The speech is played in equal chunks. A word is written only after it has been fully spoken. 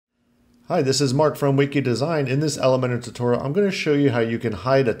Hi, this is Mark from Wiki Design. In this Elementor tutorial, I'm going to show you how you can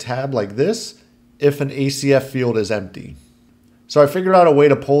hide a tab like this if an ACF field is empty. So I figured out a way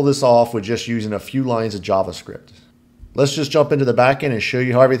to pull this off with just using a few lines of JavaScript. Let's just jump into the backend and show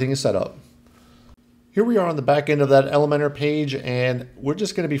you how everything is set up. Here we are on the back end of that Elementor page, and we're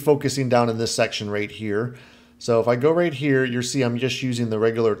just going to be focusing down in this section right here. So if I go right here, you'll see I'm just using the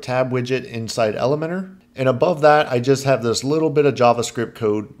regular tab widget inside Elementor. And above that, I just have this little bit of JavaScript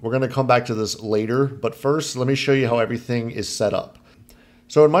code. We're going to come back to this later, but first, let me show you how everything is set up.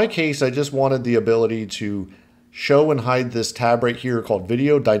 So in my case, I just wanted the ability to show and hide this tab right here called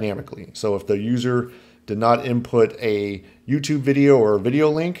video dynamically. So if the user did not input a YouTube video or a video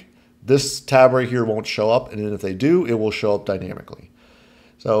link, this tab right here won't show up. And then if they do, it will show up dynamically.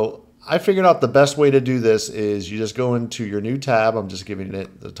 So I figured out the best way to do this is you just go into your new tab. I'm just giving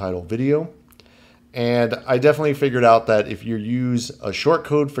it the title video. And I definitely figured out that if you use a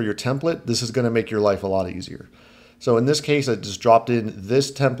shortcode for your template, this is going to make your life a lot easier. So in this case, I just dropped in this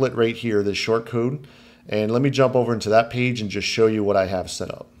template right here, this shortcode. And let me jump over into that page and just show you what I have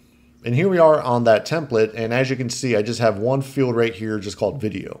set up. And here we are on that template. And as you can see, I just have one field right here just called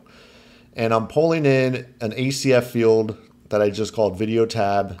video. And I'm pulling in an ACF field that I just called video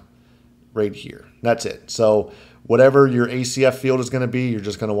tab right here. That's it. So whatever your ACF field is going to be, you're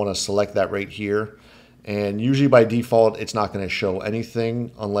just going to want to select that right here. And usually by default, it's not going to show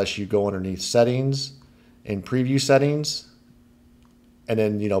anything unless you go underneath settings and preview settings and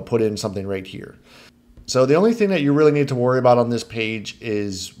then, put in something right here. So the only thing that you really need to worry about on this page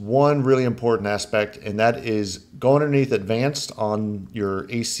is one really important aspect, and that is go underneath advanced on your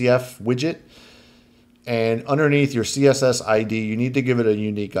ACF widget. And underneath your CSS ID, you need to give it a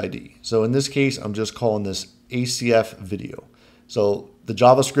unique ID. So in this case, I'm just calling this ACF video. So the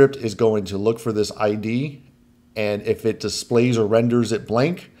JavaScript is going to look for this ID, and if it displays or renders it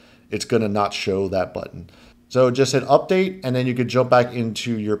blank, it's going to not show that button. So just hit update, and then you could jump back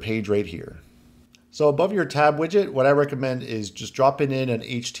into your page right here. So above your tab widget, what I recommend is just dropping in an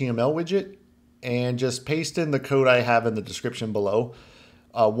HTML widget and just paste in the code I have in the description below.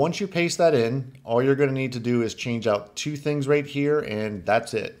 Once you paste that in, all you're going to need to do is change out two things right here, and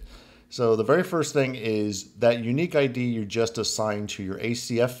that's it. So the very first thing is that unique ID you just assigned to your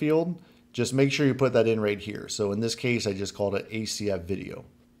ACF field. Just make sure you put that in right here. So in this case, I just called it ACF video.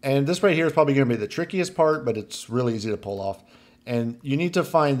 And this right here is probably going to be the trickiest part, but it's really easy to pull off. And you need to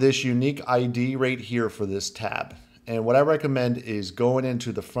find this unique ID right here for this tab. And what I recommend is going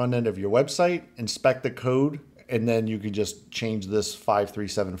into the front end of your website, inspect the code, and then you can just change this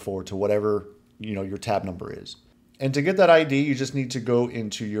 5374 to whatever your tab number is. And to get that ID, you just need to go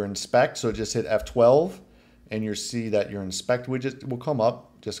into your inspect. So just hit F12 and you'll see that your inspect widget will come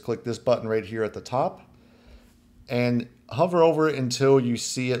up. Just click this button right here at the top and hover over it until you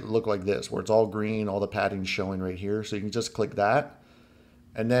see it look like this, where it's all green, all the padding showing right here. So you can just click that.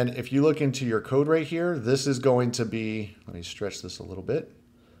 And then if you look into your code right here, this is going to be, let me stretch this a little bit.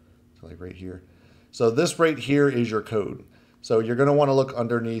 So like right here. So this right here is your code. So you're going to want to look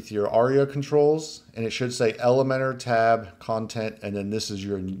underneath your ARIA controls, and it should say Elementor tab content, and then this is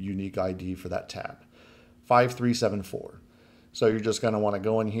your unique ID for that tab, 5374. So you're just going to want to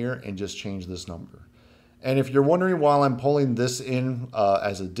go in here and just change this number. And if you're wondering why I'm pulling this in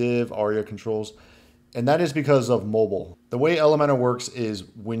as a div, ARIA controls, and that is because of mobile. The way Elementor works is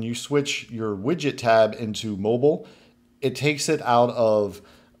when you switch your widget tab into mobile, it takes it out of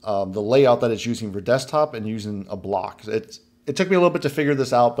the layout that it's using for desktop and using a block. It took me a little bit to figure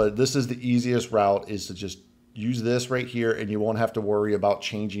this out, but this is the easiest route, is to just use this right here, and you won't have to worry about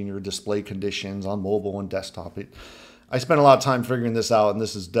changing your display conditions on mobile and desktop. I spent a lot of time figuring this out, and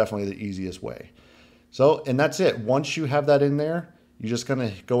this is definitely the easiest way. So, and that's it. Once you have that in there, you're just going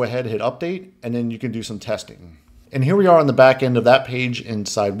to go ahead, hit update, and then you can do some testing. And here we are on the back end of that page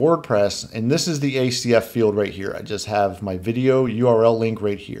inside WordPress, and this is the ACF field right here. I just have my video URL link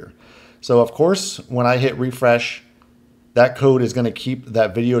right here. So of course, when I hit refresh, that code is going to keep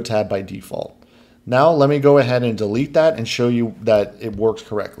that video tab by default. Now let me go ahead and delete that and show you that it works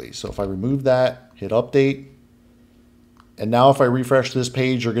correctly. So if I remove that, hit update, and now if I refresh this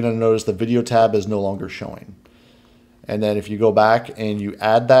page, you're going to notice the video tab is no longer showing. And then if you go back and you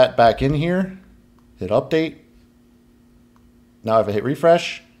add that back in here, hit update. Now if I hit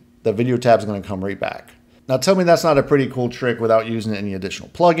refresh, the video tab is going to come right back. Now tell me that's not a pretty cool trick without using any additional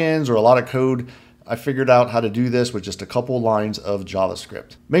plugins or a lot of code. I figured out how to do this with just a couple lines of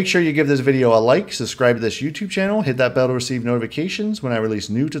JavaScript. Make sure you give this video a like, subscribe to this YouTube channel, hit that bell to receive notifications when I release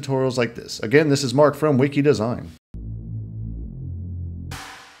new tutorials like this. Again, this is Mark from Wiki Design.